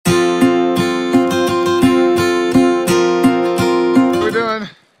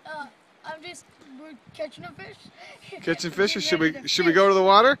catching a fish. Catching fish, or should we go to the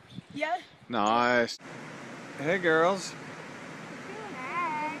water? Yeah. Nice. Hey girls.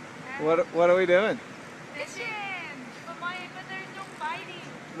 What are we doing? Fishing. But there's no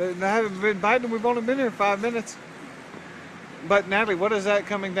biting. They haven't been biting. We've only been here 5 minutes. But Natalie, what is that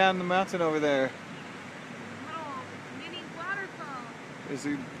coming down the mountain over there? Little mini waterfall. Is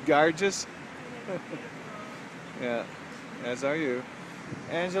it gorgeous? Yeah, as are you.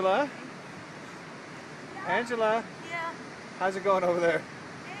 Angela? Yeah. Angela? Yeah. How's it going over there?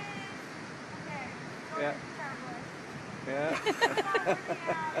 Okay. Yeah.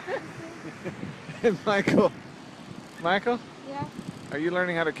 And Michael? Michael? Yeah. Are you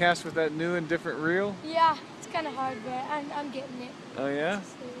learning how to cast with that new and different reel? Yeah, it's kind of hard, but I'm getting it. Oh yeah?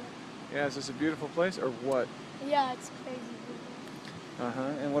 So, Yeah, is this a beautiful place or what? yeah, it's crazy. Uh-huh.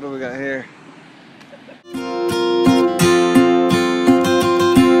 And what do we got here?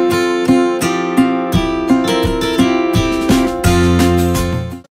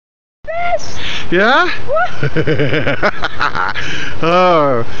 Yeah?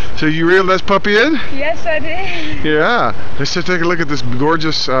 Oh, so you reeled this puppy in? Yes, I did. Yeah. Let's just take a look at this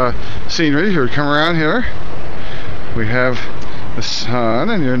gorgeous scenery here. Come around here. We have the sun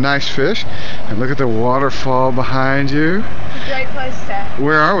and your nice fish. And look at the waterfall behind you. It's a great place to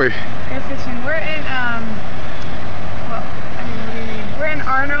Where are we? go fishing. We're in, well, I mean, what do you mean? We're in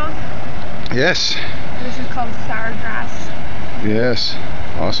Arnold. Yes. This is called Sour Grass. Yes.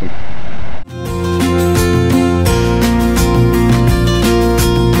 Awesome.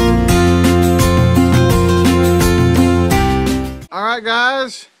 All right,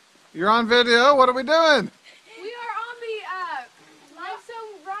 guys, you're on video. What are we doing? We are on the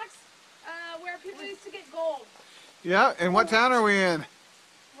limestone rocks where people used to get gold. Yeah, and what town are we in?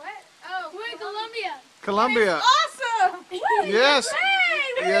 What? Oh, we're in Colombia. Colombia. Awesome! Yes. Hey,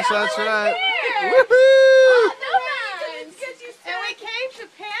 Yes, that's right. here. Woohoo! Oh, and we came to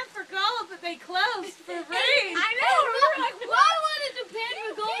Pan for gold, but they closed for rain. I know. We were like, why wanted to Pan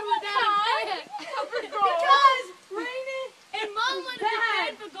for gold without a pan? Because raining and Mom wanted to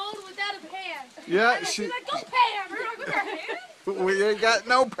Pan for gold without a pan. Yeah, And she's like, go Pan. We're like, with our hands? we ain't got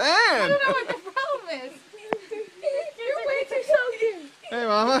no I pan. don't know what the problem is. You're way too so cute. Hey,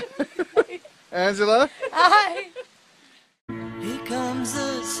 Mama. Angela. Hi. Here comes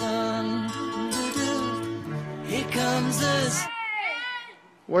the sun. Here comes the sun.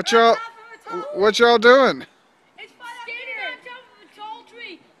 What y'all doing? It's fun skating on top of a tall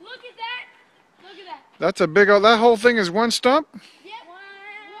tree. Look at that. Look at that. That's a big old, that whole thing is one stump? Yeah. One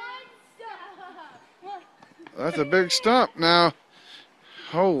stop. That's a big stump. Now,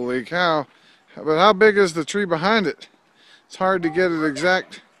 holy cow. But how big is the tree behind it? It's hard to get an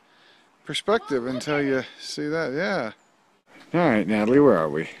exact perspective until you see that, yeah. All right, Natalie, where are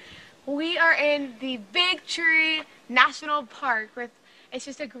we? We are in the Big Tree National Park with, it's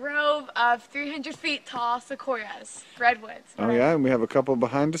just a grove of 300 feet tall sequoias, redwoods. Oh yeah, and we have a couple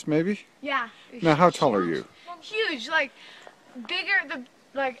behind us maybe? Yeah. Now, how tall are you? Huge, like a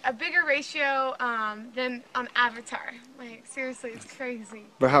bigger ratio than on Avatar. Like seriously, it's crazy.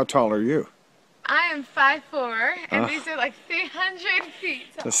 But how tall are you? I am 5'4", and these are like 300 feet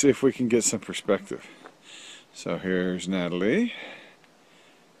tall. Let's see if we can get some perspective. So here's Natalie.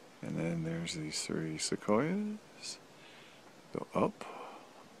 And then there's these 3 sequoias. Go up,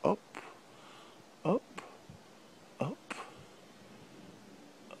 up, up, up,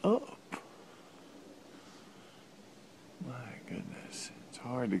 up. My goodness. It's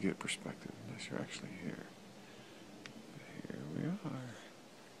hard to get perspective unless you're actually here. But here we are.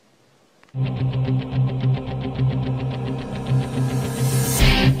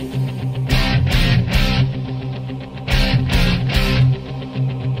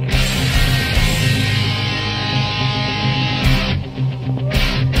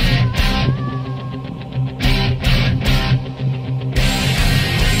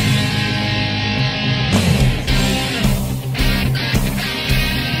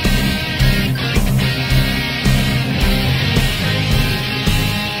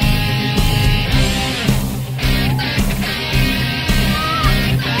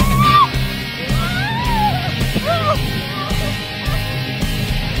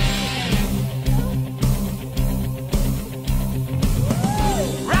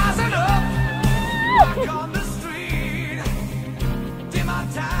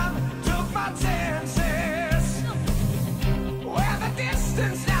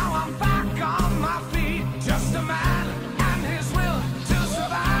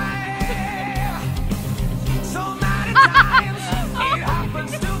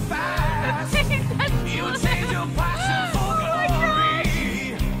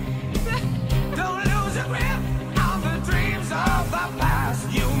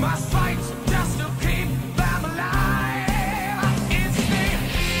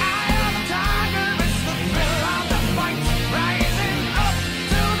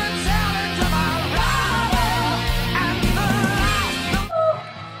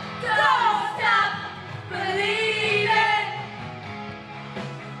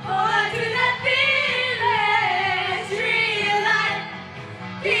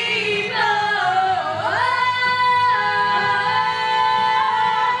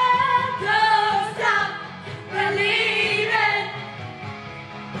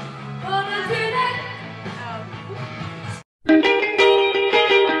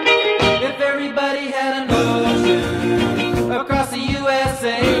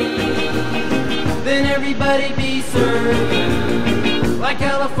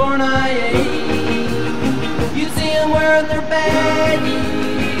 born IA. You see them wearing their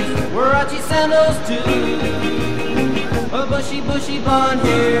baggies, Warachi sandals too, a bushy blonde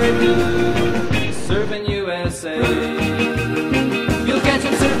hairdo, serving USA. You'll catch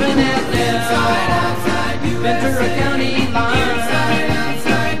them surfing at Nell, Ventura County line,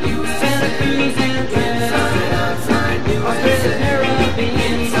 Santa Cruz and Trent, Australia,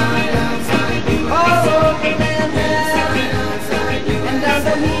 Caribbean, all over Manhattan, and down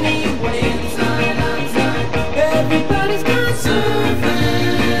Doheny Way. Everybody's gone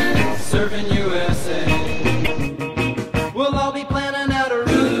surfing, surfing USA. We'll all be planning out a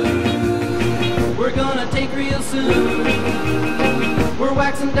route we're gonna take real soon. We're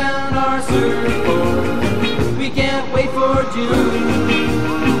waxing down our surfboard, we can't wait for June.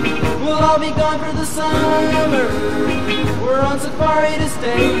 We'll all be gone for the summer, we're on safari to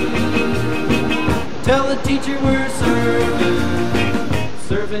stay. Tell the teacher we're surfing,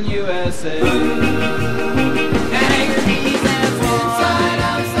 surfing USA.